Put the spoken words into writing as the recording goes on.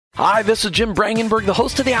Hi, this is Jim Brangenberg, the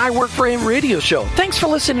host of the I Work for Him radio show. Thanks for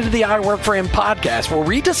listening to the I Work for Him podcast, where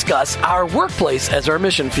we discuss our workplace as our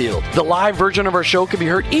mission field. The live version of our show can be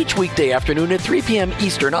heard each weekday afternoon at 3 p.m.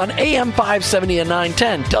 Eastern on AM 570 and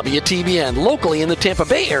 910 WTBN, locally in the Tampa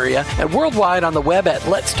Bay area, and worldwide on the web at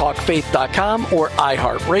letstalkfaith.com or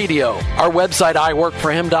iHeartRadio. Our website,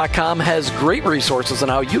 iworkforhim.com, has great resources on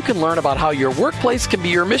how you can learn about how your workplace can be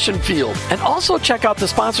your mission field. And also check out the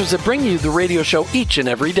sponsors that bring you the radio show each and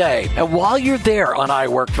every day. And while you're there on I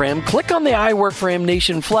Work for Him, click on the I Work for Him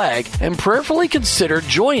Nation flag and prayerfully consider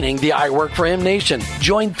joining the I Work for Him Nation.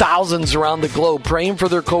 Join thousands around the globe praying for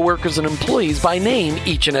their coworkers and employees by name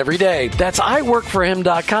each and every day. That's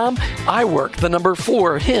iworkforhim.com,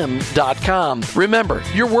 iwork4him.com. Remember,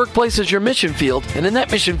 your workplace is your mission field, and in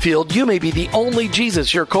that mission field, you may be the only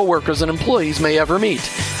Jesus your coworkers and employees may ever meet.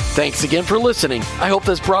 Thanks again for listening. I hope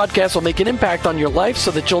this broadcast will make an impact on your life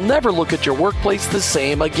so that you'll never look at your workplace the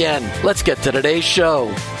same again. Let's get to today's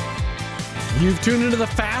show. You've tuned into the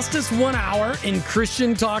fastest 1 hour in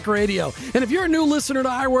Christian talk radio. And if you're a new listener to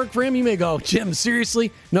I Work for Him, you may go, Jim,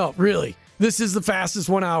 seriously? No, really. This is the fastest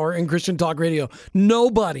 1 hour in Christian talk radio.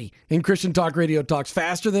 Nobody in Christian talk radio talks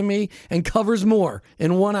faster than me and covers more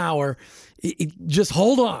in 1 hour. Just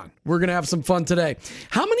hold on. We're going to have some fun today.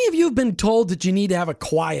 How many of you have been told that you need to have a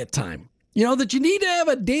quiet time? You know, that you need to have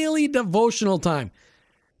a daily devotional time.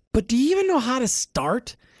 But do you even know how to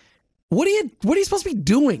start? What are you supposed to be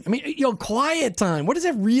doing? I mean, quiet time. What does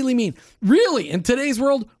that really mean? Really, in today's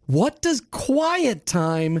world, what does quiet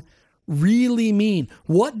time really mean?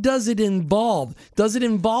 What does it involve? Does it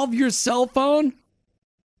involve your cell phone?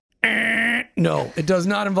 No, it does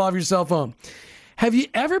not involve your cell phone. Have you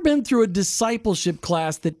ever been through a discipleship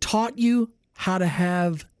class that taught you how to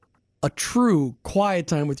have a true quiet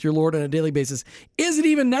time with your Lord on a daily basis? Is it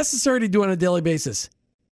even necessary to do on a daily basis?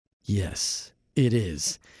 Yes, it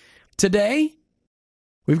is. Today,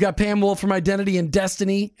 we've got Pam Wolf from Identity and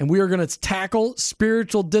Destiny, and we are going to tackle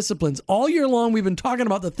spiritual disciplines. All year long, we've been talking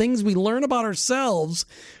about the things we learn about ourselves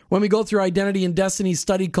when we go through Identity and Destiny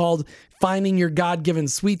study called Finding Your God-Given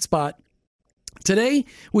Sweet Spot. Today,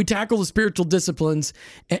 we tackle the spiritual disciplines,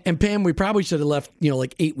 and Pam, we probably should have left,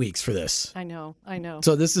 like 8 weeks for this. I know.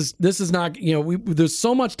 So this is not, there's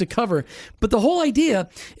so much to cover, but the whole idea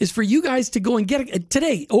is for you guys to go and get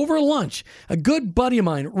today over lunch. A good buddy of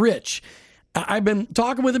mine, Rich, I've been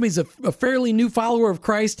talking with him. He's a fairly new follower of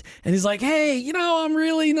Christ, and he's like, hey, I'm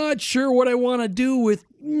really not sure what I want to do with,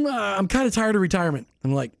 I'm kind of tired of retirement.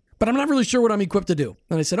 I'm like, but I'm not really sure what I'm equipped to do.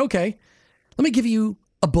 And I said, okay, let me give you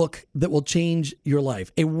a book that will change your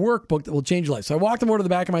life, a workbook that will change your life. So I walked him over to the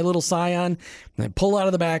back of my little Scion, and I pull out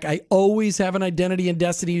of the back. I always have an Identity and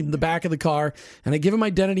Destiny in the back of the car, and I give him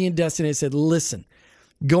Identity and Destiny. I said, listen,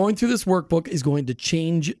 going through this workbook is going to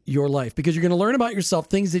change your life because you're going to learn about yourself,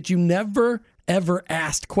 things that you never, ever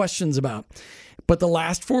asked questions about. But the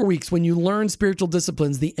last 4 weeks, when you learn spiritual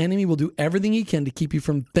disciplines, the enemy will do everything he can to keep you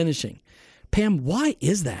from finishing. Pam, why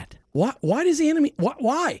is that? Why does the enemy,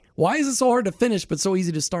 why? Why is it so hard to finish but so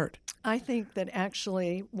easy to start? I think that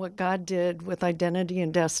actually what God did with Identity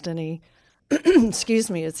and Destiny,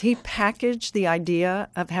 is he packaged the idea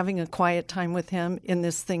of having a quiet time with him in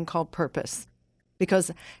this thing called purpose. Because,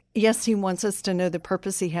 yes, he wants us to know the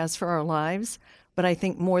purpose he has for our lives, but I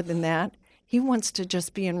think more than that, he wants to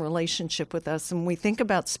just be in relationship with us. And when we think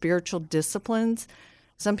about spiritual disciplines,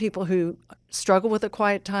 some people who struggle with a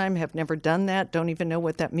quiet time have never done that, don't even know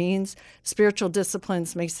what that means. Spiritual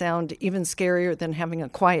disciplines may sound even scarier than having a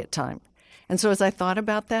quiet time. And so as I thought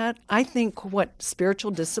about that, I think what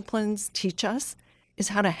spiritual disciplines teach us is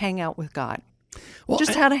how to hang out with God.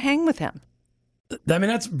 How to hang with him. I mean,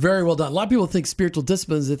 that's very well done. A lot of people think spiritual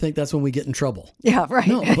disciplines, they think that's when we get in trouble. Yeah, right.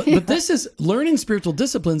 No, but this is, learning spiritual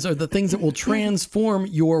disciplines are the things that will transform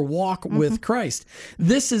your walk with Christ.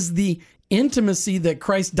 This is the intimacy that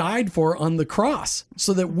Christ died for on the cross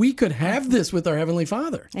so that we could have this with our Heavenly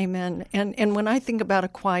Father. Amen. And when I think about a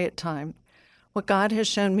quiet time, what God has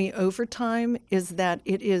shown me over time is that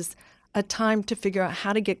it is a time to figure out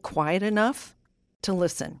how to get quiet enough to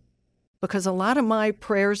listen. Because a lot of my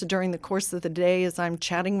prayers during the course of the day as I'm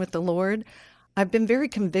chatting with the Lord, I've been very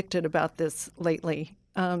convicted about this lately.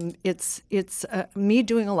 It's me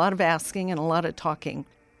doing a lot of asking and a lot of talking,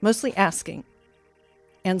 mostly asking.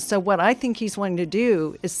 And so what I think he's wanting to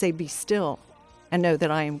do is say, be still and know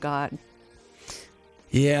that I am God.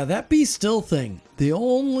 Yeah, that be still thing. The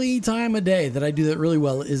only time of day that I do that really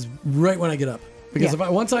well is right when I get up. Because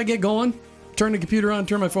once I get going, turn the computer on,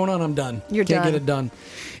 turn my phone on, I'm done. You're Can't done. get it done.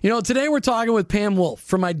 Today we're talking with Pam Wolf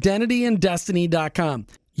from IdentityandDestiny.com.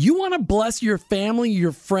 You want to bless your family,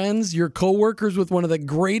 your friends, your coworkers with one of the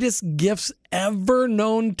greatest gifts ever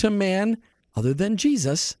known to man, other than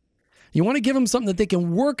Jesus. You want to give them something that they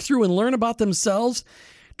can work through and learn about themselves,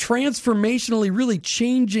 transformationally really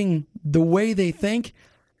changing the way they think.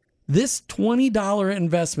 This $20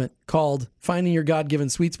 investment called Finding Your God-Given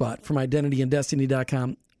Sweet Spot from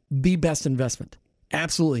IdentityAndDestiny.com, the best investment.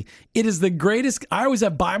 Absolutely. It is the greatest. I always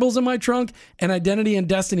have Bibles in my trunk and Identity and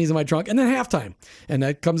Destinies in my trunk, and then Halftime. And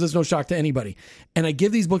that comes as no shock to anybody. And I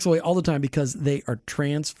give these books away all the time because they are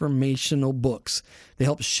transformational books. They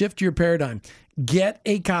help shift your paradigm. Get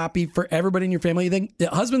a copy for everybody in your family. Then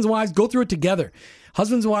husbands and wives, go through it together.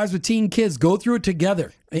 Husbands and wives with teen kids, go through it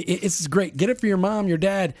together. It's great. Get it for your mom, your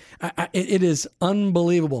dad. It is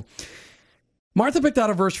unbelievable. Martha picked out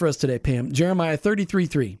a verse for us today, Pam. Jeremiah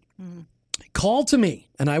 33:3. Call to me,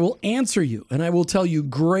 and I will answer you, and I will tell you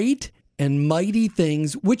great and mighty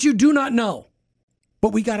things which you do not know.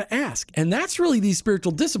 But we got to ask. And that's really these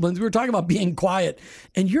spiritual disciplines. We were talking about being quiet,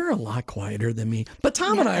 and you're a lot quieter than me. But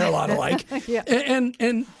Tom and I are a lot alike. Yeah. And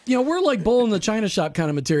you know, we're like bull in the china shop kind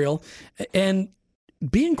of material. And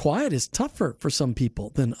being quiet is tougher for some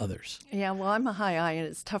people than others. Yeah, well, I'm a high I, and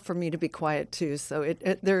it's tough for me to be quiet too. So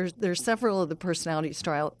there's several of the personality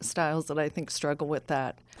styles that I think struggle with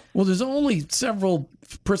that. Well, there's only several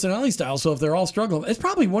personality styles, so if they're all struggling, it's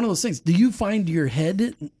probably one of those things. Do you find your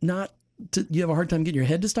head you have a hard time getting your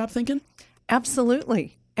head to stop thinking?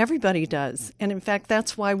 Absolutely. Everybody does. And in fact,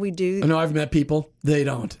 that's why we do. I know I've met people, they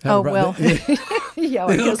don't. Oh, well. Yeah,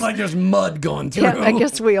 they look like there's mud going through. Yeah, I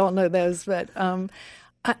guess we all know those. But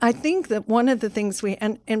I think that one of the things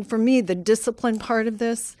and for me, the discipline part of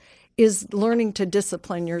this is learning to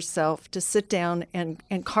discipline yourself, to sit down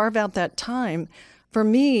and carve out that time. For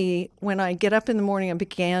me, when I get up in the morning, I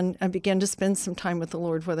begin to spend some time with the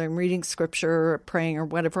Lord, whether I'm reading scripture or praying or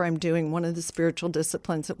whatever I'm doing, one of the spiritual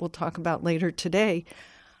disciplines that we'll talk about later today.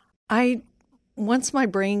 Once my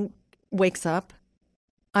brain wakes up,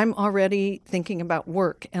 I'm already thinking about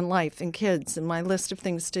work and life and kids and my list of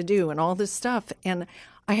things to do and all this stuff. And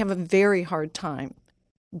I have a very hard time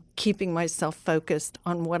keeping myself focused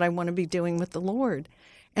on what I want to be doing with the Lord.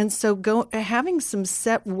 And so having some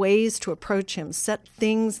set ways to approach him, set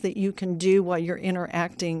things that you can do while you're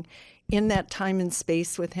interacting in that time and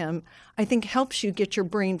space with him, I think helps you get your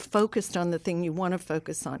brain focused on the thing you want to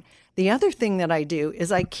focus on. The other thing that I do is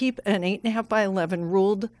I keep an 8.5 by 11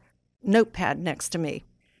 ruled notepad next to me.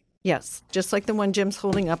 Yes, just like the one Jim's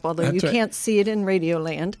holding up, although That's right. Can't see it in Radio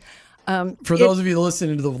Land. For those of you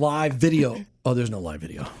listening to the live video, there's no live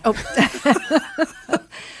video.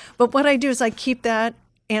 But what I do is I keep that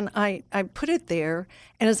and I put it there.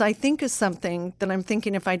 And as I think of something that I'm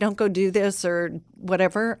thinking, if I don't go do this or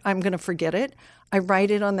whatever, I'm going to forget it, I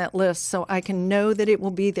write it on that list so I can know that it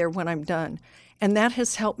will be there when I'm done. And that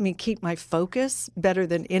has helped me keep my focus better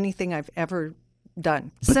than anything I've ever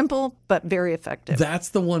done. Simple, but very effective. That's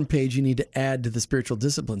the one page you need to add to the spiritual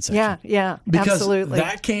discipline section. Yeah, because absolutely.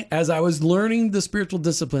 That can't. As I was learning the spiritual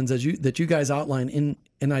disciplines that you guys outline in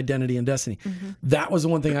Identity and Destiny, that was the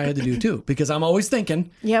one thing I had to do too, because I'm always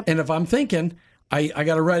thinking. Yep. And if I'm thinking, I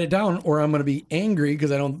got to write it down, or I'm going to be angry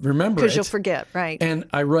because I don't remember it. Because you'll forget, right? And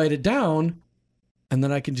I write it down, and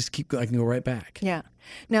then I can just I can go right back. Yeah.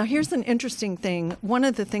 Now here's an interesting thing. One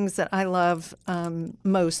of the things that I love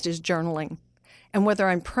most is journaling. And whether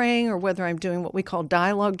I'm praying or whether I'm doing what we call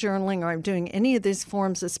dialogue journaling or I'm doing any of these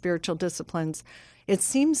forms of spiritual disciplines, it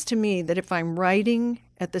seems to me that if I'm writing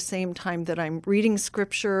at the same time that I'm reading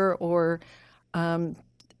scripture or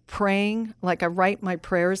praying, like I write my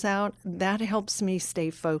prayers out, that helps me stay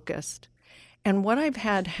focused. And what I've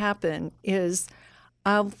had happen is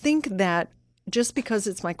I'll think that just because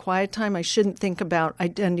it's my quiet time, I shouldn't think about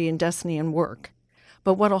identity and destiny and work.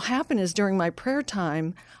 But what will happen is during my prayer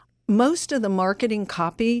time, most of the marketing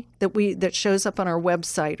copy that shows up on our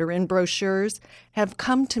website or in brochures have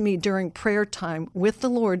come to me during prayer time with the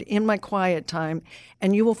Lord in my quiet time,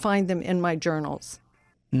 and you will find them in my journals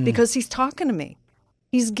because he's talking to me.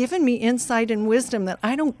 He's given me insight and wisdom that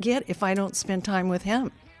I don't get if I don't spend time with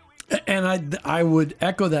him. And I would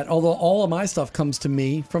echo that, although all of my stuff comes to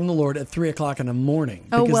me from the Lord at 3:00 in the morning.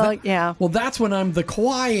 Oh, well, yeah. Well, that's when I'm the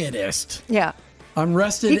quietest. Yeah. I'm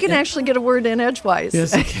rested. He can actually get a word in edgewise.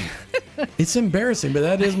 Yes, he can. It's embarrassing, but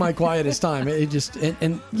that is my quietest time. It just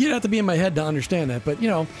and you'd have to be in my head to understand that. But,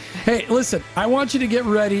 hey, listen, I want you to get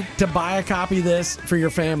ready to buy a copy of this for your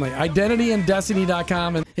family.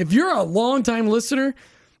 IdentityAndDestiny.com. And if you're a longtime listener,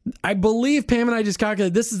 I believe Pam and I just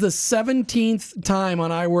calculated this is the 17th time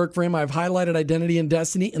on I Work for Him I've highlighted Identity and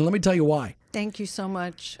Destiny. And let me tell you why. Thank you so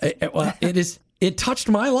much. It touched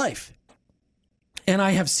my life. And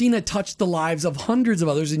I have seen it touch the lives of hundreds of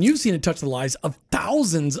others, and you've seen it touch the lives of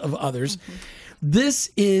thousands of others.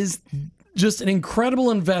 This is just an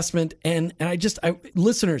incredible investment. And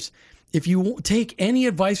listeners, if you take any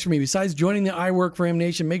advice from me, besides joining the I Work for Him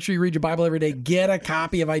Nation, make sure you read your Bible every day. Get a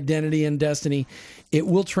copy of Identity and Destiny. It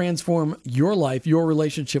will transform your life, your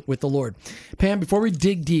relationship with the Lord. Pam, before we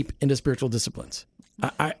dig deep into spiritual disciplines,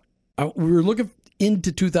 we were looking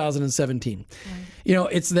into 2017. You know,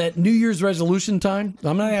 it's that New Year's resolution time.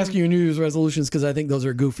 I'm not asking you New Year's resolutions because I think those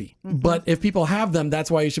are goofy. But if people have them,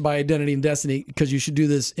 that's why you should buy Identity and Destiny, because you should do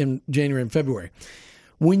this in January and February.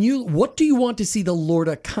 What do you want to see the Lord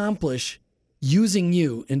accomplish using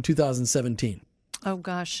you in 2017? Oh,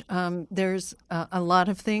 gosh. There's a lot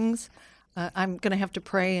of things. I'm going to have to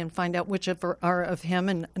pray and find out which are of Him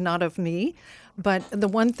and not of me. But the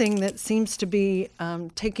one thing that seems to be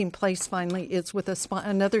taking place finally is with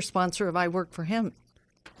another sponsor of I Work for Him,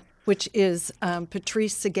 which is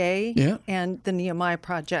Patrice Segay and the Nehemiah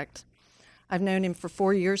Project. I've known him for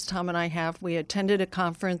 4 years, Tom and I have. We attended a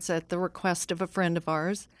conference at the request of a friend of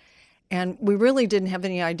ours, and we really didn't have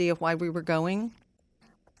any idea why we were going.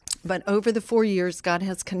 But over the 4 years, God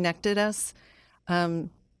has connected us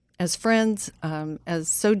as friends, as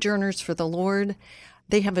sojourners for the Lord.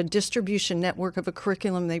 They have a distribution network of a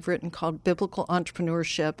curriculum they've written called Biblical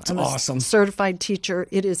Entrepreneurship. I'm awesome. A certified teacher.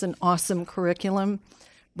 It is an awesome curriculum.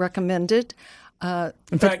 Recommend it.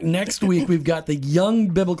 In fact, next week we've got the young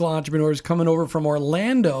biblical entrepreneurs coming over from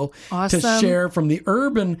Orlando to share from the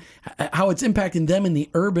urban, how it's impacting them in the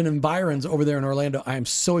urban environs over there in Orlando. I am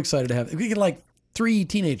so excited to have. We get like 3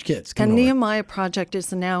 teenage kids coming over. And Nehemiah Project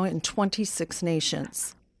is now in 26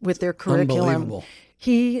 nations with their curriculum. Unbelievable.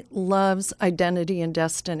 He loves Identity and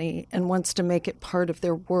Destiny and wants to make it part of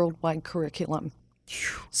their worldwide curriculum.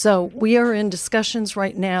 So we are in discussions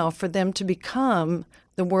right now for them to become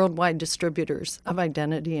the worldwide distributors of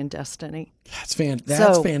Identity and Destiny. That's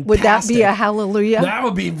fantastic. Would that be a hallelujah? That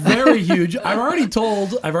would be very huge. I've already told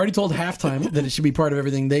Halftime that it should be part of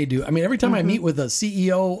everything they do. I mean, every time I meet with a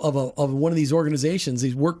CEO of one of these organizations,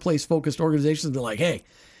 these workplace-focused organizations, they're like, "Hey,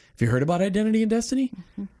 have you heard about Identity and Destiny?"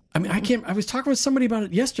 I mean, I was talking with somebody about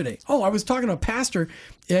it yesterday. Oh, I was talking to a pastor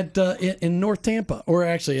in North Tampa, or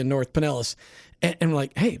actually in North Pinellas. And I'm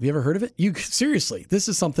like, hey, have you ever heard of it? Seriously, this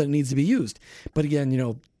is something that needs to be used. But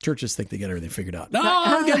again, churches think they get everything figured out. No,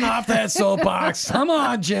 I'm getting off that soapbox. Come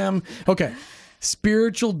on, Jim. Okay.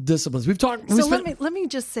 Spiritual disciplines. We've talked. Let me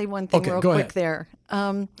just say one thing real quick there.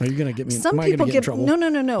 Are you going to get me? Some am I people get in trouble?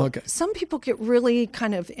 No. Okay. Some people get really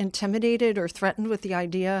kind of intimidated or threatened with the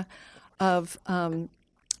idea of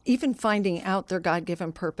even finding out their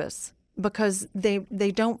God-given purpose, because they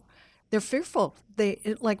don't. They're fearful.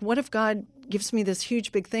 What if God gives me this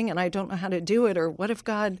huge big thing and I don't know how to do it? Or what if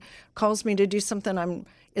God calls me to do something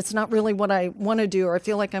it's not really what I want to do, or I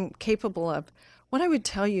feel like I'm capable of? What I would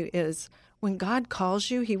tell you is, when God calls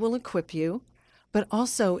you, He will equip you, but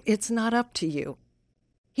also it's not up to you.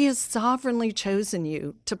 He has sovereignly chosen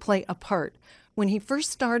you to play a part. When He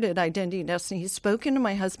first started Identity and Destiny, He spoke into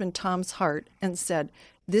my husband Tom's heart and said,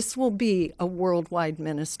 "This will be a worldwide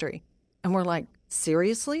ministry." And we're like,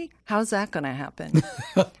 seriously? How's that going to happen?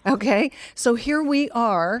 Okay. So here we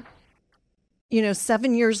are,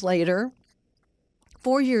 7 years later,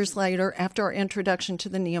 4 years later, after our introduction to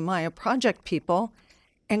the Nehemiah Project people,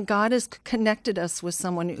 and God has connected us with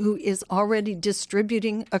someone who is already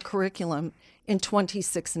distributing a curriculum in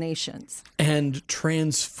 26 nations. And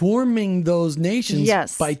transforming those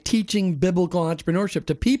nations by teaching biblical entrepreneurship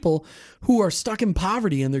to people who are stuck in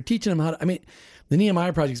poverty, and they're teaching them how to, the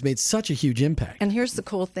Nehemiah Project's made such a huge impact. And here's the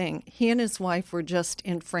cool thing. He and his wife were just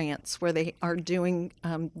in France, where they are doing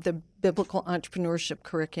the biblical entrepreneurship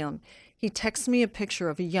curriculum. He texted me a picture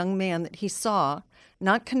of a young man that he saw,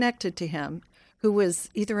 not connected to him, who was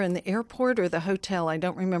either in the airport or the hotel, I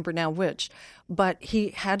don't remember now which, but he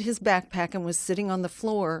had his backpack and was sitting on the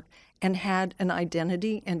floor and had an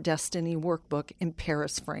Identity and Destiny workbook in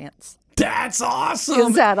Paris, France. That's awesome.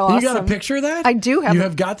 Is that awesome? You got a picture of that? I do have. You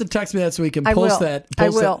have got to text me that so we can post that. I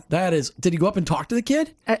will. That is. Did he go up and talk to the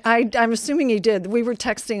kid? I'm assuming he did. We were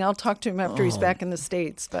texting. I'll talk to him after he's back in the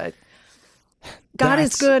States. But God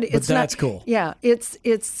is good. That's cool. Yeah. It's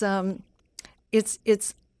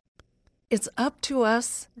up to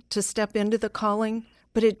us to step into the calling,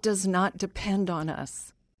 but it does not depend on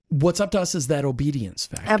us. What's up to us is that obedience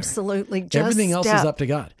factor. Absolutely. Everything else is up to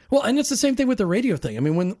God. Well, and it's the same thing with the radio thing.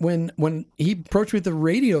 When he approached me with the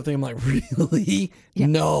radio thing, I'm like, really? Yeah.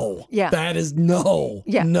 No. Yeah. That is no.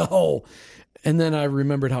 Yeah. No. And then I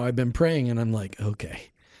remembered how I've been praying, and I'm like, okay,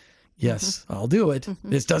 yes, I'll do it.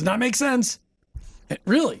 This does not make sense.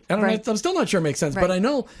 Really? I don't Right. know. I'm still not sure it makes sense, Right. but I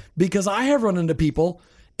know because I have run into people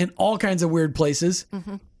in all kinds of weird places,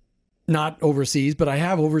 not overseas, but I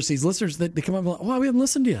have overseas listeners that they come up and like, we haven't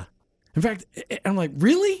listened to you. In fact, I'm like,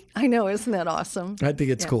 really? I know. Isn't that awesome? I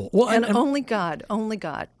think it's cool. Well, And only God.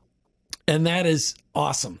 and that is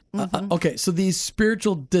awesome. Okay, so these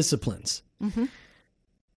spiritual disciplines.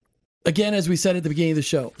 Again, as we said at the beginning of the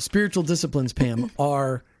show, spiritual disciplines, Pam,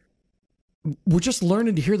 we're just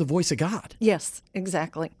learning to hear the voice of God. Yes,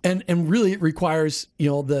 exactly. And really it requires,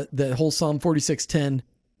 the whole Psalm 46:10,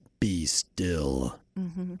 be still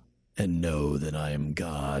and know that I am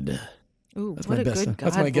God. Ooh, That's what my a best. good God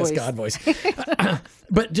That's my guess voice. God voice.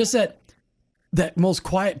 But just that most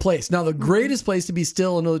quiet place. Now, the greatest place to be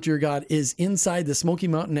still and know that you're God is inside the Smoky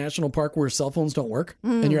Mountain National Park where cell phones don't work.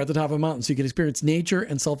 And you're at the top of a mountain. So you can experience nature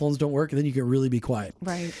and cell phones don't work. And then you can really be quiet.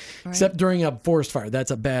 Right. Except during a forest fire.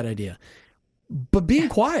 That's a bad idea. But being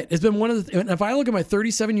quiet has been one of the... If I look at my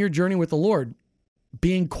 37-year journey with the Lord,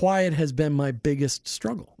 being quiet has been my biggest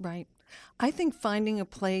struggle. Right. I think finding a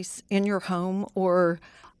place in your home or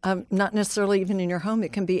not necessarily even in your home,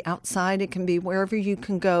 it can be outside, it can be wherever you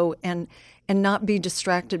can go and not be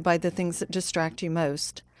distracted by the things that distract you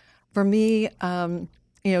most. For me, Tom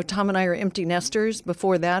and I are empty nesters.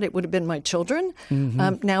 Before that, it would have been my children.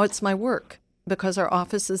 Now it's my work because our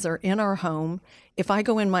offices are in our home. If I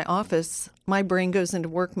go in my office, my brain goes into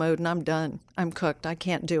work mode and I'm done. I'm cooked. I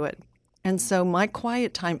can't do it. And so my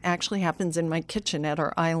quiet time actually happens in my kitchen at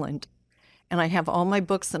our island. And I have all my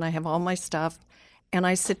books and I have all my stuff. And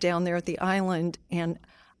I sit down there at the island and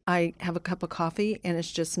I have a cup of coffee and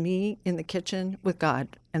it's just me in the kitchen with God.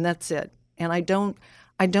 And that's it. And I don't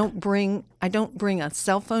bring a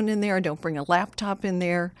cell phone in there. I don't bring a laptop in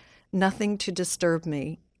there. Nothing to disturb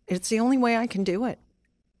me. It's the only way I can do it.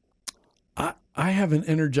 I have an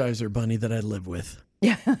Energizer bunny that I live with.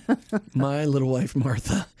 Yeah. My little wife,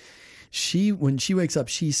 Martha, when she wakes up,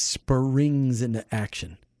 she springs into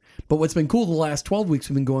action. But what's been cool the last 12 weeks,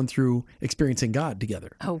 we've been going through experiencing God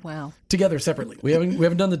together. Oh, wow. Together separately. We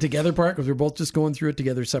haven't done the together part because we're both just going through it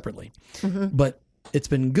together separately. But it's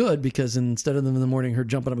been good because instead of them in the morning, her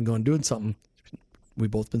jumping up and going doing something, we've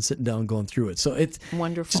both been sitting down and going through it. So it's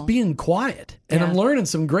wonderful. Just being quiet. And Yeah. I'm learning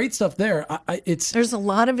some great stuff there. There's a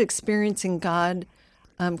lot of experiencing God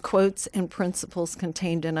quotes and principles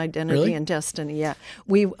contained in Identity Really? and Destiny. Yeah,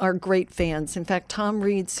 we are great fans. In fact, Tom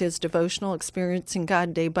reads his devotional Experiencing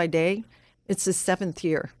God Day by Day. It's his 7th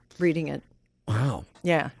year reading it. Wow.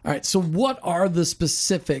 Yeah. All right. So what are the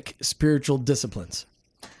specific spiritual disciplines?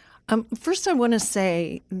 First, I want to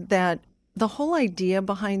say that the whole idea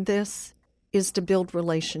behind this is to build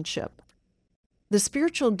relationship. The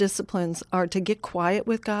spiritual disciplines are to get quiet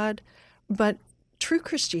with God, but true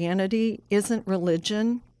Christianity isn't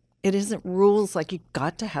religion. It isn't rules like you've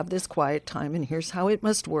got to have this quiet time and here's how it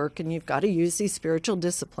must work and you've got to use these spiritual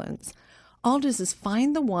disciplines. All it is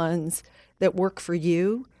find the ones that work for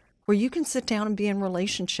you where you can sit down and be in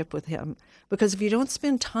relationship with him. Because if you don't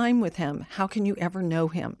spend time with him, how can you ever know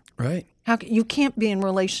him? Right. You can't be in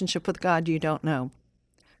relationship with God you don't know.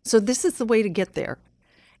 So this is the way to get there.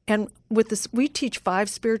 And with this, we teach 5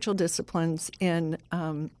 spiritual disciplines in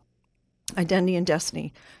Identity and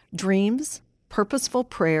Destiny: dreams, purposeful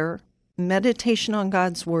prayer, meditation on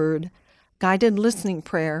God's word, guided listening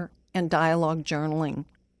prayer, and dialogue journaling.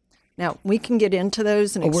 Now, we can get into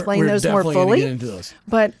those and explain those more definitely fully. Get into those.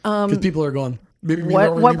 But Because people are going,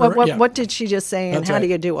 what did she just say, and That's how do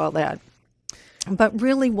right. you do all that? But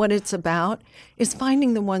really what it's about is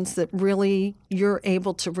finding the ones that really you're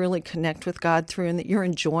able to really connect with God through and that you're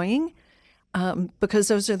enjoying, because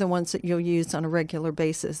those are the ones that you'll use on a regular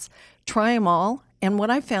basis. Try them all. And what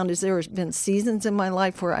I found is there have been seasons in my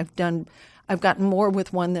life where I've gotten more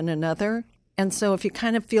with one than another. And so if you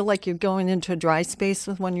kind of feel like you're going into a dry space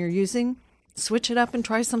with one you're using, switch it up and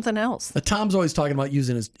try something else. Tom's always talking about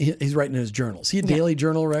using he's writing in his journals. Is he a daily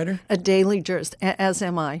journal writer? A daily journal, as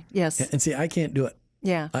am I, yes. And see, I can't do it.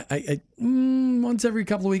 Yeah. I once every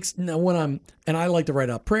couple of weeks. Now, and I like to write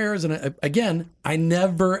out prayers. And I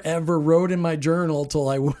never ever wrote in my journal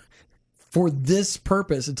for this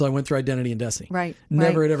purpose until I went through Identity and Destiny. Right.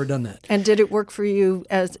 Never right. had ever done that. And did it work for you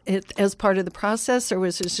as part of the process, or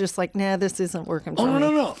was it just like, nah, this isn't working for me?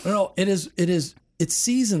 No. It's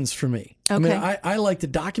seasons for me. Okay. I mean, I like to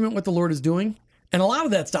document what the Lord is doing. And a lot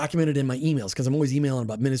of that's documented in my emails because I'm always emailing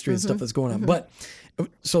about ministry and stuff that's going on. But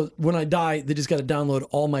so when I die, they just got to download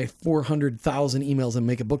all my 400,000 emails and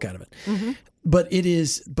make a book out of it. But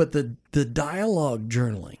the dialogue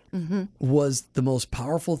journaling was the most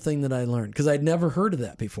powerful thing that I learned because I'd never heard of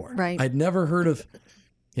that before. Right. I'd never heard of,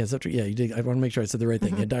 yeah, is that true? Yeah, you did. I want to make sure I said the right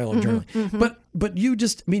thing. Yeah, dialogue journaling. But you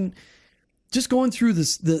just, just going through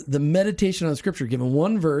this, the meditation on Scripture, given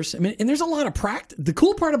one verse. I mean, and there's a lot of practice. The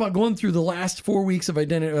cool part about going through the last 4 weeks of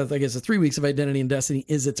identity, I guess the 3 weeks of Identity and Destiny,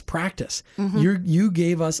 is it's practice. You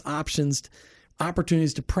gave us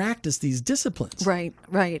opportunities to practice these disciplines. Right.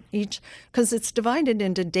 Because it's divided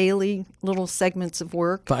into daily little segments of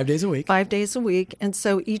work. 5 days a week. 5 days a week. And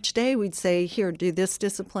so each day we'd say, here, do this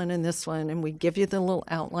discipline and this one, and we'd give you the little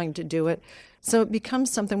outline to do it. So it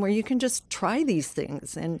becomes something where you can just try these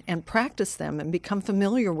things and practice them and become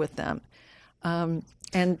familiar with them,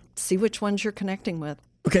 and see which ones you're connecting with.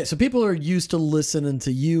 Okay, so people are used to listening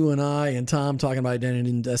to you and I and Tom talking about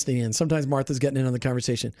identity and destiny, and sometimes Martha's getting in on the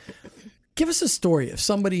conversation. Give us a story of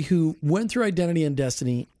somebody who went through identity and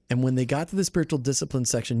destiny, and when they got to the spiritual discipline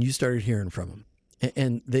section, you started hearing from them,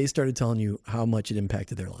 and they started telling you how much it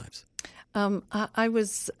impacted their lives. I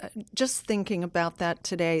was just thinking about that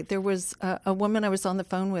today. There was a woman I was on the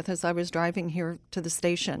phone with as I was driving here to the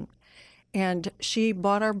station, and she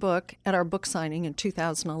bought our book at our book signing in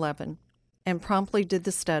 2011 and promptly did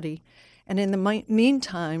the study. And in the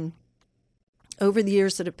meantime, over the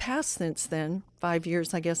years that have passed since then, 5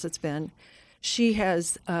 years I guess it's been, she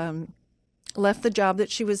has left the job that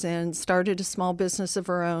she was in, started a small business of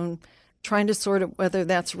her own, trying to sort of whether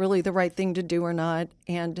that's really the right thing to do or not.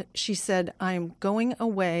 And she said, I'm going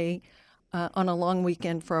away on a long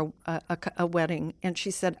weekend for a wedding. And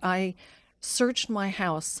she said, I searched my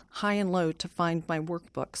house high and low to find my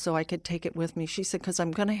workbook so I could take it with me. She said, because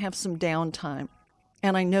I'm going to have some downtime.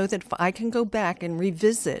 And I know that if I can go back and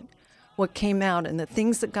revisit what came out and the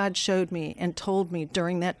things that God showed me and told me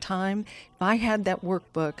during that time, if I had that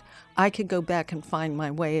workbook, I could go back and find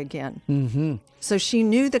my way again. Mm-hmm. So she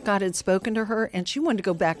knew that God had spoken to her, and she wanted to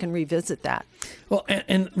go back and revisit that. Well,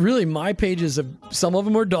 and really, my pages, some of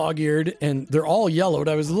them are dog-eared, and they're all yellowed.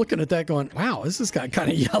 I was looking at that going, wow, this has got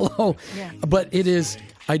kind of yellow. Yeah. But it is,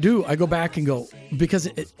 I go back and go, because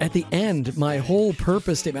at the end, my whole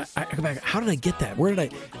purpose statement, I go back, how did I get that?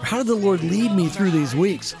 How did the Lord lead me through these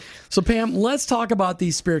weeks? So Pam, let's talk about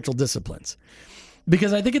these spiritual disciplines,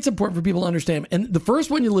 because I think it's important for people to understand. And the first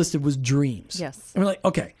one you listed was dreams. Yes. And we're like,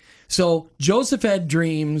 okay, so Joseph had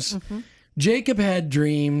dreams, Jacob had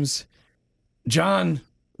dreams, John,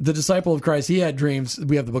 the disciple of Christ, he had dreams.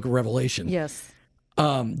 We have the book of Revelation. Yes.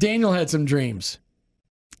 Daniel had some dreams.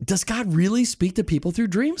 Does God really speak to people through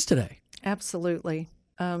dreams today? Absolutely.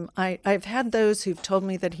 I've had those who've told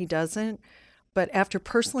me that he doesn't, but after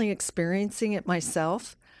personally experiencing it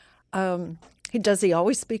myself, does he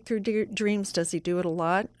always speak through dreams? Does he do it a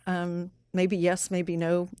lot? Maybe yes, maybe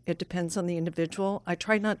no. It depends on the individual. I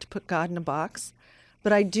try not to put God in a box,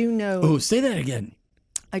 but I do know... Oh, say that again.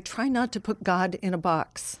 I try not to put God in a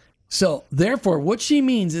box. So, therefore, what she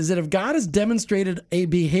means is that if God has demonstrated a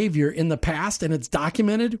behavior in the past and it's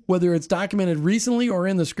documented, whether it's documented recently or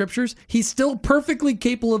in the scriptures, he's still perfectly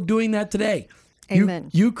capable of doing that today. Amen.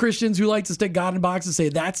 You Christians who like to stick God in a box and say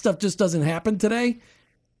that stuff just doesn't happen today,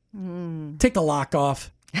 take the lock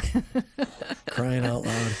off. Crying out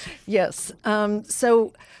loud. Yes.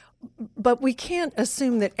 But we can't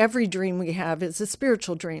assume that every dream we have is a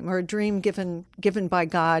spiritual dream or a dream given by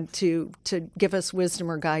God to give us wisdom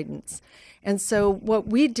or guidance. And so what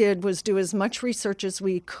we did was do as much research as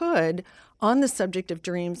we could on the subject of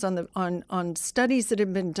dreams, on studies that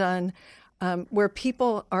have been done where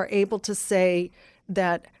people are able to say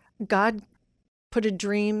that God put a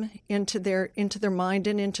dream into their mind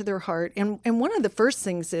and into their heart. And one of the first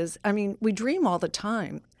things is, we dream all the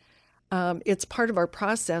time. It's part of our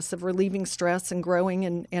process of relieving stress and growing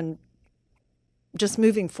and just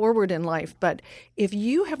moving forward in life. But if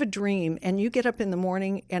you have a dream and you get up in the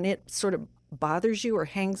morning and it sort of bothers you or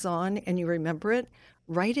hangs on and you remember it,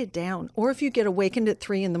 write it down. Or if you get awakened at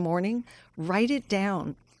 3 a.m, write it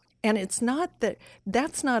down. And it's not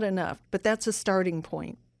that's not enough, but that's a starting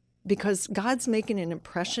point, because God's making an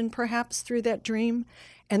impression perhaps through that dream.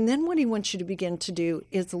 And then what he wants you to begin to do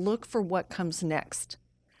is look for what comes next.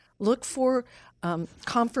 Look for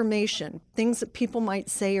confirmation, things that people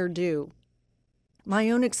might say or do.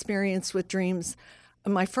 My own experience with dreams,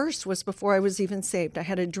 my first was before I was even saved. I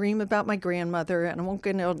had a dream about my grandmother, and I won't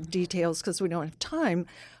get into all the details because we don't have time.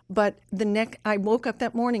 But I woke up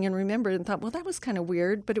that morning and remembered and thought, well, that was kind of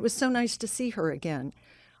weird, but it was so nice to see her again.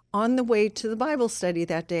 On the way to the Bible study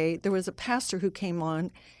that day, there was a pastor who came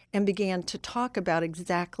on and began to talk about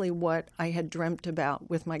exactly what I had dreamt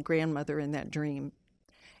about with my grandmother in that dream.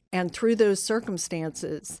 And through those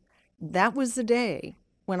circumstances, that was the day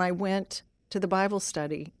when I went to the Bible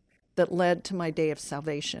study that led to my day of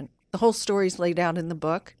salvation. The whole story's laid out in the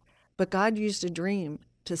book, but God used a dream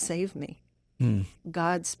to save me.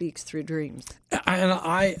 God speaks through dreams. And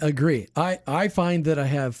I agree. I find that I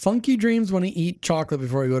have funky dreams when I eat chocolate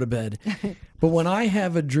before I go to bed. But when I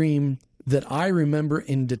have a dream that I remember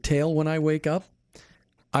in detail when I wake up,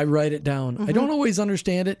 I write it down. I don't always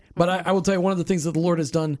understand it, but I will tell you one of the things that the Lord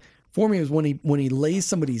has done for me is when he lays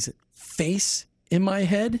somebody's face in my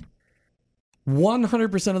head,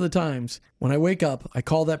 100% of the times when I wake up, I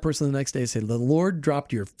call that person the next day and say, the Lord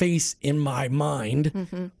dropped your face in my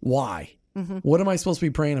mind. Why? What am I supposed to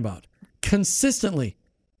be praying about? Consistently.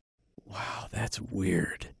 Wow, that's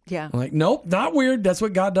weird. Yeah. I'm like, nope, not weird. That's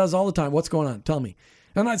what God does all the time. What's going on? Tell me.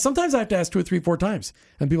 And sometimes I have to ask 2 or 3, 4 times.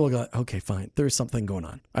 And people go, okay, fine. There's something going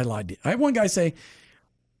on. I lied to you. I had one guy say,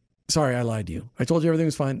 sorry, I lied to you. I told you everything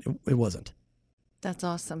was fine. It wasn't. That's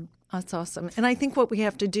awesome. That's awesome. And I think what we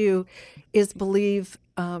have to do is believe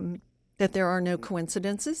that there are no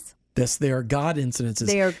coincidences. Yes, they are God incidences.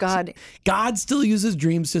 They are God. God still uses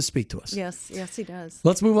dreams to speak to us. Yes, he does.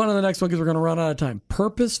 Let's move on to the next one because we're going to run out of time.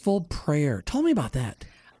 Purposeful prayer. Tell me about that.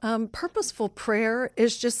 Purposeful prayer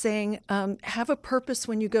is just saying, have a purpose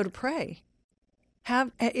when you go to pray.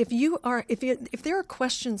 If there are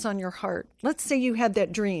questions on your heart, let's say you had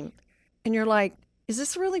that dream and you're like, is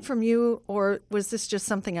this really from you, or was this just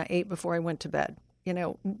something I ate before I went to bed?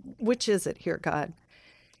 Which is it here, God?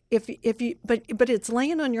 But it's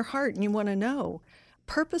laying on your heart and you want to know.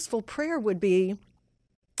 Purposeful prayer would be,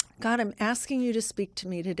 God, I'm asking you to speak to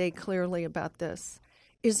me today clearly about this.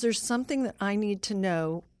 Is there something that I need to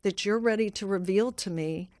know that you're ready to reveal to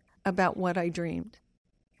me about what I dreamed?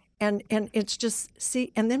 And it's just,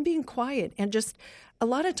 and then being quiet. And just a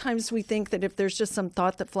lot of times we think that if there's just some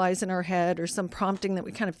thought that flies in our head or some prompting that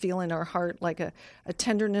we kind of feel in our heart, like a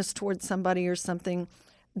tenderness towards somebody or something,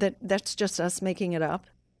 that's just us making it up.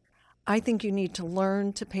 I think you need to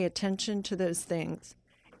learn to pay attention to those things.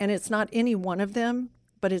 And it's not any one of them,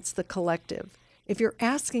 but it's the collective. If you're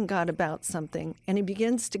asking God about something and he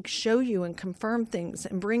begins to show you and confirm things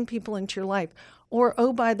and bring people into your life, or,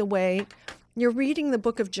 oh, by the way, you're reading the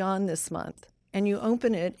book of John this month and you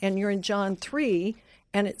open it and you're in John 3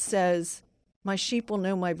 and it says, my sheep will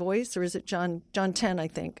know my voice, or is it John 10, I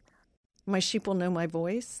think. My sheep will know my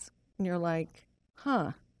voice. And you're like,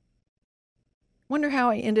 wonder how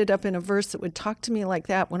I ended up in a verse that would talk to me like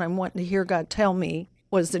that when I'm wanting to hear God tell me,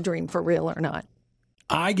 was the dream for real or not?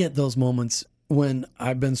 I get those moments when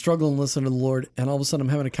I've been struggling to listen to the Lord, and all of a sudden I'm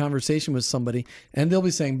having a conversation with somebody, and they'll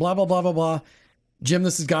be saying, blah, blah, blah, blah, blah. Jim,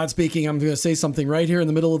 this is God speaking. I'm going to say something right here in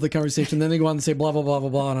the middle of the conversation. Then they go on and say, blah, blah, blah, blah,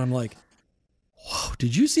 blah. And I'm like, whoa,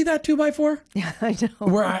 did you see that 2x4? Yeah, I know.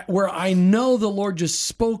 Where I know the Lord just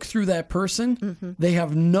spoke through that person. Mm-hmm. They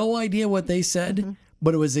have no idea what they said,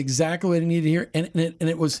 but it was exactly what I needed to hear. And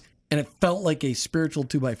it felt like a spiritual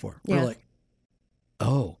 2x4. Yeah. We're like,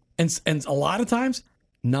 oh. And a lot of times,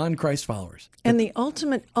 non-Christ followers. And the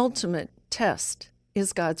ultimate test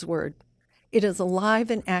is God's word. It is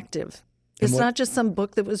alive and active. It's not just some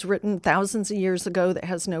book that was written thousands of years ago that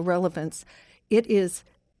has no relevance. It is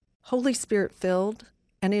Holy Spirit filled,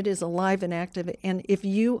 and it is alive and active. And if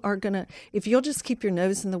you'll just keep your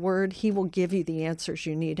nose in the word, he will give you the answers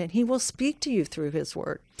you need, and he will speak to you through his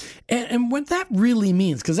word. And what that really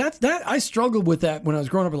means, because that I struggled with that when I was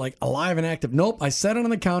growing up, like alive and active. Nope, I set it on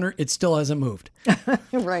the counter, it still hasn't moved.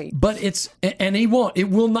 Right. But it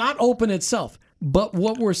will not open itself. But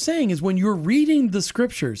what we're saying is when you're reading the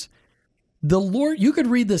scriptures, the Lord, you could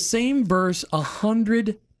read the same verse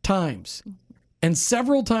 100 times. And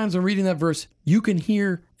several times when reading that verse, you can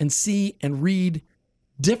hear and see and read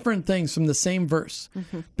different things from the same verse,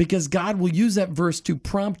 because God will use that verse to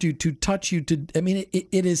prompt you, to touch you.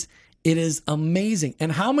 It is amazing.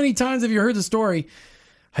 And how many times have you heard the story?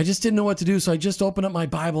 I just didn't know what to do, so I just opened up my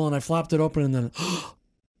Bible and I flopped it open, and then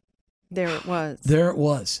there it was. There it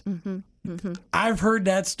was. I've heard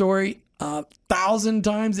that story 1,000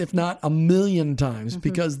 times, if not 1,000,000 times,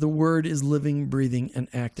 because the word is living, breathing, and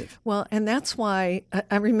active. Well, and that's why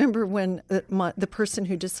I remember when the person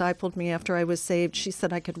who discipled me after I was saved, she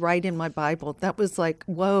said I could write in my Bible. That was like,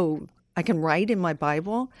 whoa, I can write in my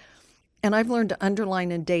Bible? And I've learned to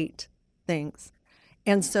underline and date things.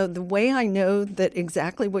 And so the way I know that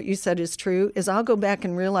exactly what you said is true is I'll go back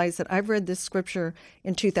and realize that I've read this scripture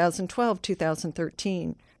in 2012,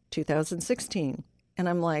 2013, 2016. And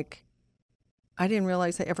I'm like, I didn't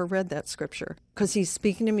realize I ever read that scripture, because he's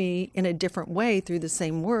speaking to me in a different way through the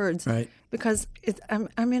same words, right? Because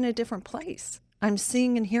I'm in a different place. I'm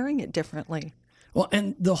seeing and hearing it differently. Well,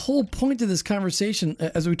 and the whole point of this conversation,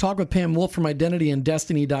 as we talk with Pam Wolf from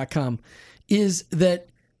IdentityAndDestiny.com, is that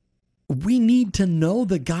we need to know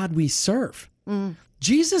the God we serve.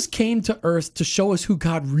 Jesus came to earth to show us who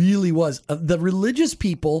God really was. The religious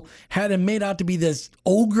people had him made out to be this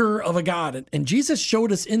ogre of a God. And Jesus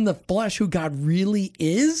showed us in the flesh who God really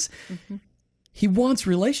is. Mm-hmm. He wants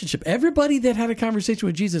relationship. Everybody that had a conversation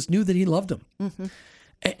with Jesus knew that he loved them. Mm-hmm.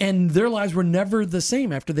 And their lives were never the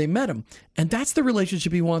same after they met him. And that's the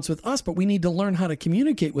relationship he wants with us, but we need to learn how to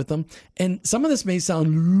communicate with them. And some of this may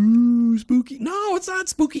sound spooky. No, it's not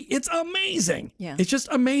spooky. It's amazing. Yeah. It's just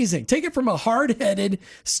amazing. Take it from a hard-headed,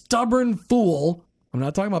 stubborn fool. I'm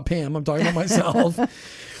not talking about Pam. I'm talking about myself.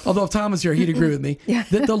 Although if Tom was here, he'd agree with me. Yeah.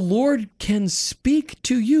 That the Lord can speak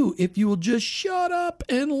to you if you will just shut up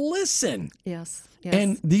and listen. Yes. Yes.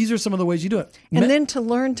 And these are some of the ways you do it. And then to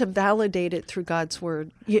learn to validate it through God's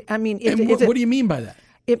word. I mean, what do you mean by that?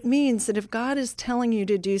 It means that if God is telling you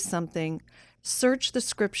to do something, search the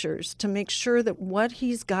scriptures to make sure that what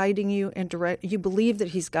he's guiding you and you believe that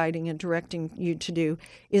he's guiding and directing you to do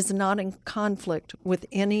is not in conflict with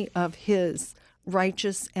any of his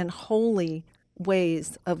righteous and holy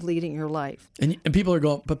ways of leading your life. And people are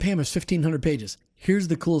going, but Pam, it's 1,500 pages. Here's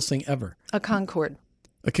the coolest thing ever. A concord.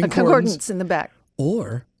 A concordance in the back.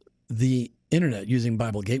 Or the internet using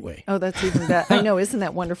Bible Gateway. Oh, that's even better. I know. Isn't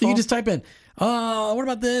that wonderful? You can just type in, what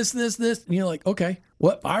about this? And you're like, okay.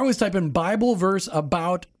 What? I always type in Bible verse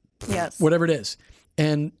about whatever it is.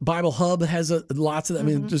 And Bible Hub has lots of them.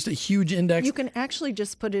 I mean, just a huge index. You can actually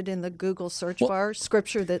just put it in the Google search bar,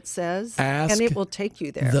 scripture that says, and it will take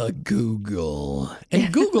you there. The Google.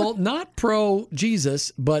 And Google, not pro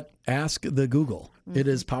Jesus, but ask the Google. Mm-hmm. It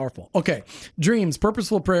is powerful. Okay. Dreams,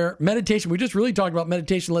 purposeful prayer, meditation. We just really talked about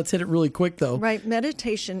meditation. Let's hit it really quick, though. Right.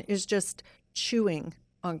 Meditation is just chewing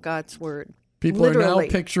on God's word. People Literally. are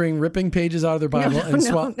now picturing ripping pages out of their Bible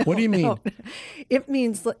What do you mean? No. It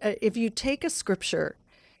means if you take a scripture,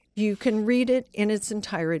 you can read it in its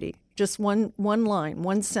entirety, just one line,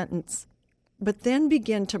 one sentence, but then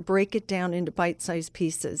begin to break it down into bite-sized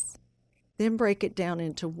pieces. Then break it down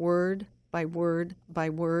into word by word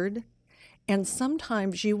by word. And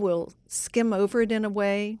sometimes you will skim over it in a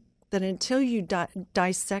way that until you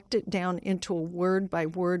dissect it down into a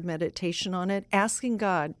word-by-word meditation on it, asking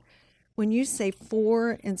God, when you say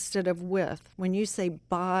for instead of with, when you say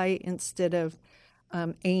by instead of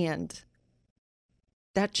and,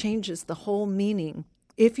 that changes the whole meaning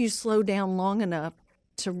if you slow down long enough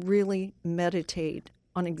to really meditate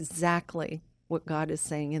on exactly what God is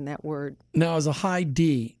saying in that word. Now, as a high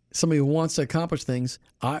D, somebody who wants to accomplish things,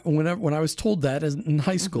 when I was told that in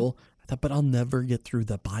high school, I thought, but I'll never get through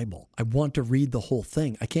the Bible. I want to read the whole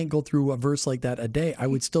thing. I can't go through a verse like that a day. I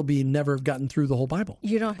would still never have gotten through the whole Bible.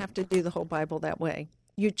 You don't have to do the whole Bible that way.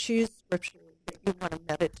 You choose scripture that you want to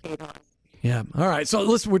meditate on. Yeah. All right. So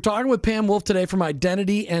listen, we're talking with Pam Wolf today from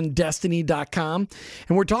identityanddestiny.com.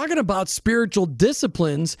 And we're talking about spiritual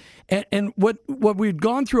disciplines. And what we'd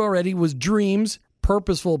gone through already was dreams,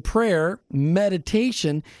 purposeful prayer,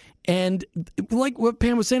 meditation. And like what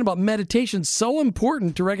Pam was saying about meditation, so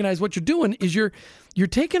important to recognize what you're doing is you're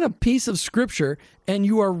taking a piece of scripture and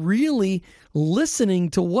you are really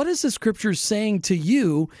listening to what is the scripture saying to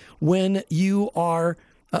you when you are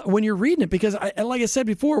when you're reading it. Because like I said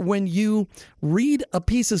before, when you read a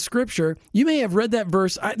piece of scripture, you may have read that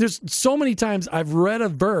verse. There's so many times I've read a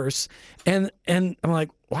verse and I'm like,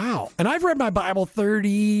 wow. And I've read my Bible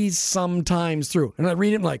 30 some times through, and I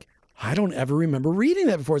read it and I'm like, I don't ever remember reading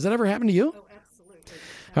that before. Has that ever happened to you? Oh, absolutely.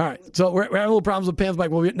 All right. So we're having a little problems with Pam's mic.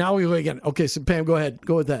 Now we go again. Okay, so Pam, go ahead.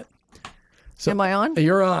 Go with that. So, am I on?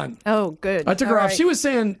 You're on. Oh, good. I took her All off. right. She was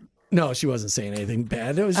saying, no, she wasn't saying anything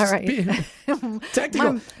bad. It was just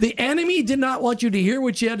technical. The enemy did not want you to hear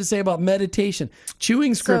what you had to say about meditation,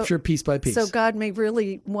 chewing scripture piece by piece. So God may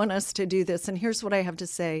really want us to do this. And here's what I have to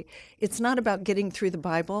say. It's not about getting through the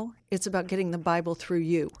Bible. It's about getting the Bible through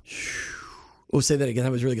you. Oh, say that again.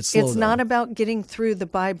 That was really good. Slow It's not about getting through the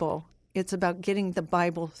Bible. It's about getting the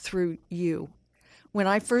Bible through you. When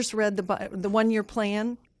I first read the 1-year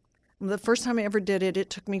plan, the first time I ever did it, it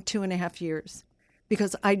took me 2.5 years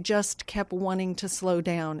because I just kept wanting to slow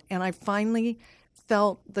down. And I finally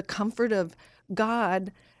felt the comfort of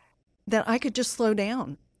God that I could just slow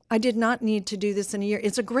down. I did not need to do this in a year.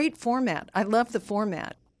 It's a great format. I love the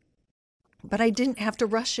format, but I didn't have to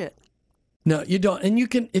rush it. No, you don't. And you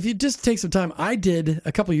can, if you just take some time, a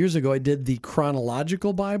couple of years ago, I did the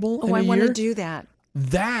chronological Bible. Oh, I want to do that.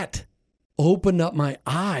 That opened up my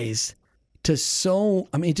eyes to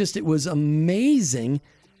it was amazing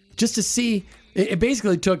just to see. It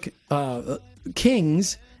basically took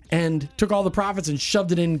Kings and took all the prophets and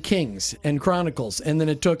shoved it in Kings and Chronicles. And then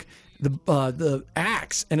it took the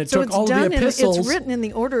Acts, and it So took it's all of the done epistles. it's written in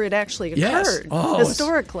the order it actually occurred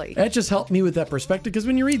historically. That just helped me with that perspective, because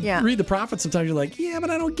when you read Yeah. the prophets, sometimes you're like, yeah, but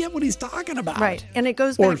I don't get what he's talking about. Right. And it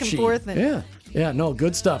goes Or back and she. forth. And No,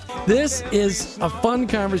 good stuff. This is a fun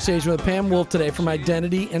conversation with Pam Wolf today from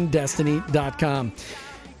IdentityAndDestiny.com.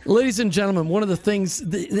 Ladies and gentlemen, one of the things,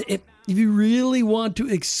 if you really want to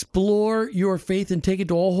explore your faith and take it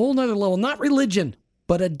to a whole nother level, not religion,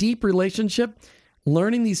 but a deep relationship,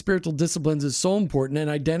 learning these spiritual disciplines is so important. And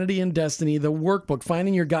Identity and Destiny, the workbook,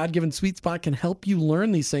 Finding Your God-Given Sweet Spot, can help you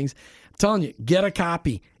learn these things. I'm telling you, get a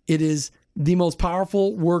copy. It is the most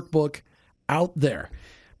powerful workbook out there.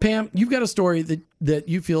 Pam, you've got a story that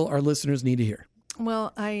you feel our listeners need to hear.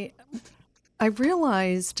 Well, I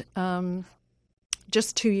realized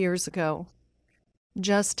just 2 years ago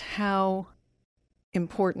just how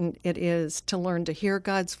important it is to learn to hear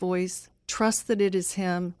God's voice, trust that it is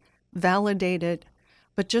Him, validate it.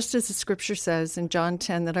 But just as the scripture says in John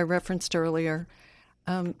 10 that I referenced earlier,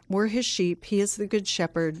 we're His sheep, He is the good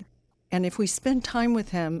shepherd, and if we spend time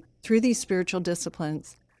with Him through these spiritual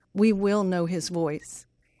disciplines, we will know His voice,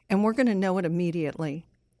 and we're going to know it immediately.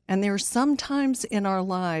 And there are some times in our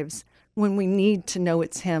lives when we need to know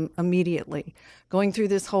it's Him immediately. Going through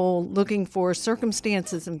this whole looking for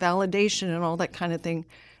circumstances and validation and all that kind of thing,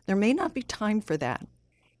 there may not be time for that.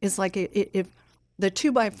 It's like if the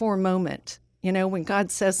 2x4 moment, when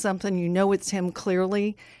God says something, you know it's Him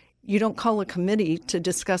clearly. You don't call a committee to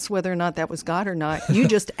discuss whether or not that was God or not. You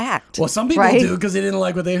just act. Well, some people do because they didn't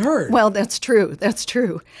like what they heard. Well, that's true. That's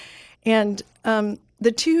true. And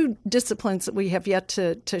the two disciplines that we have yet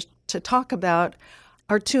to talk about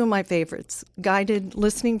are two of my favorites. Guided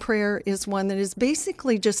listening prayer is one that is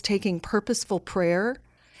basically just taking purposeful prayer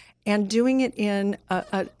and doing it in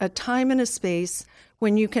a time and a space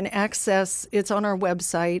when you can access, it's on our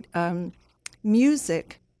website,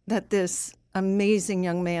 music that this amazing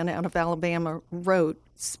young man out of Alabama wrote,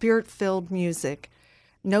 spirit-filled music.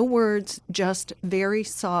 No words, just very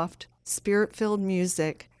soft, spirit-filled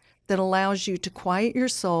music that allows you to quiet your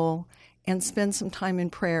soul and spend some time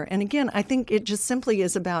in prayer. And again, I think it just simply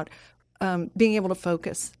is about being able to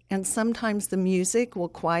focus. And sometimes the music will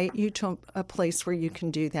quiet you to a place where you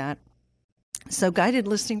can do that. So guided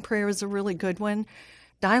listening prayer is a really good one.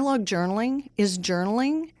 Dialogue journaling is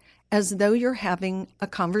journaling as though you're having a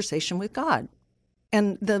conversation with God.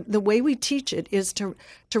 And the way we teach it is to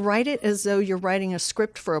write it as though you're writing a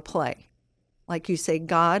script for a play. Like you say,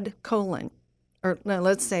 God, colon, or no,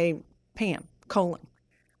 let's say Pam, colon.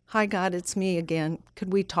 Hi, God, it's me again.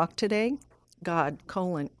 Could we talk today? God,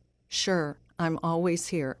 colon. Sure, I'm always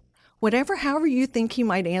here. However you think He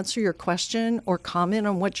might answer your question or comment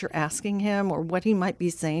on what you're asking Him or what He might be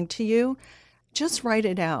saying to you, just write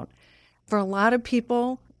it out. For a lot of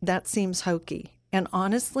people, that seems hokey. And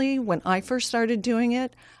honestly, when I first started doing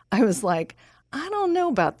it, I was like, I don't know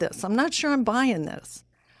about this. I'm not sure I'm buying this.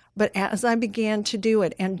 But as I began to do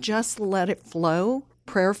it and just let it flow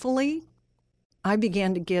prayerfully, I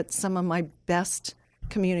began to get some of my best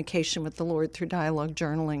communication with the Lord through dialogue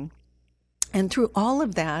journaling. And through all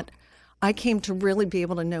of that, I came to really be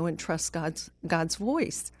able to know and trust God's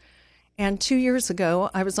voice. And 2 years ago,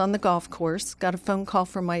 I was on the golf course, got a phone call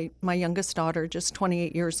from my youngest daughter, just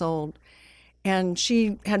 28 years old. And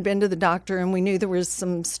she had been to the doctor, and we knew there was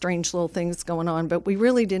some strange little things going on, but we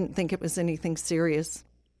really didn't think it was anything serious.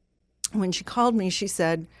 When she called me, she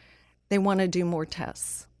said, they want to do more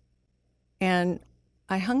tests. And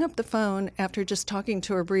I hung up the phone after just talking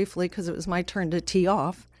to her briefly because it was my turn to tee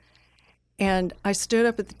off. And I stood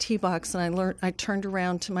up at the tee box and I turned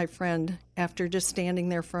around to my friend after just standing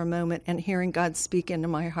there for a moment and hearing God speak into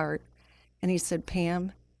my heart. And He said,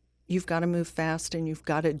 Pam, you've got to move fast and you've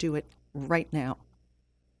got to do it right now.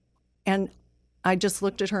 And I just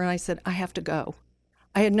looked at her and I said, I have to go.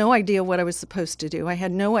 I had no idea what I was supposed to do. I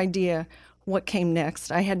had no idea what came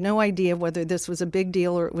next. I had no idea whether this was a big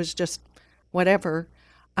deal or it was just whatever.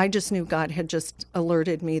 I just knew God had just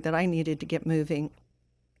alerted me that I needed to get moving.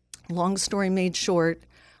 Long story made short,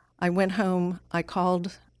 I went home. I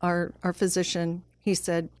called our physician. He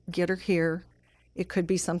said, get her here. It could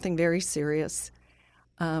be something very serious.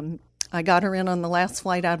 I got her in on the last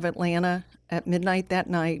flight out of Atlanta at midnight that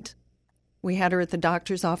night. We had her at the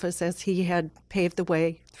doctor's office as he had paved the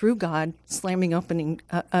way through God, slamming opening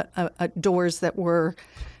doors that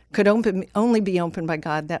could only be opened by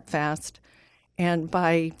God that fast. And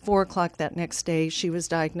by 4 o'clock that next day, she was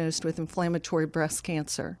diagnosed with inflammatory breast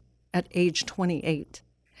cancer at age 28.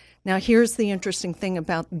 Now, here's the interesting thing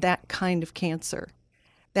about that kind of cancer.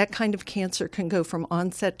 That kind of cancer can go from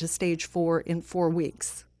onset to stage 4 in 4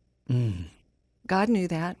 weeks. God knew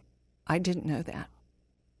that. I didn't know that.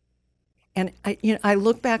 And I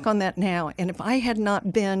look back on that now, and if I had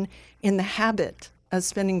not been in the habit of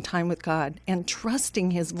spending time with God and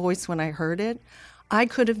trusting his voice when I heard it, I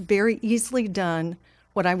could have very easily done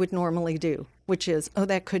what I would normally do, which is, oh,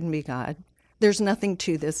 that couldn't be God. There's nothing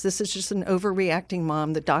to this. This is just an overreacting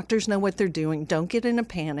mom. The doctors know what they're doing. Don't get in a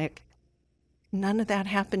panic. None of that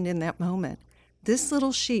happened in that moment. This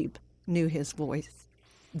little sheep knew his voice.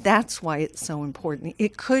 That's why it's so important.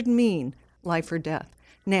 It could mean life or death.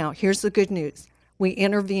 Now, here's the good news. We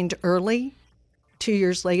intervened early. 2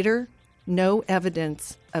 years later, no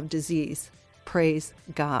evidence of disease. Praise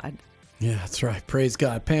God. Yeah, that's right. Praise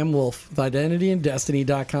God. Pam Wolf with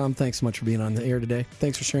IdentityAndDestiny.com. Thanks so much for being on the air today.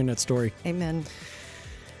 Thanks for sharing that story. Amen.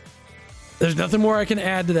 There's nothing more I can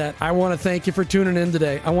add to that. I want to thank you for tuning in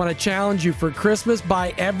today. I want to challenge you for Christmas.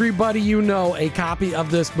 Buy everybody you know a copy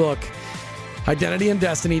of this book.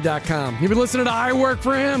 IdentityAndDestiny.com. You've been listening to I Work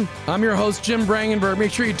for Him. I'm your host, Jim Brangenberg.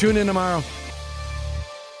 Make sure you tune in tomorrow.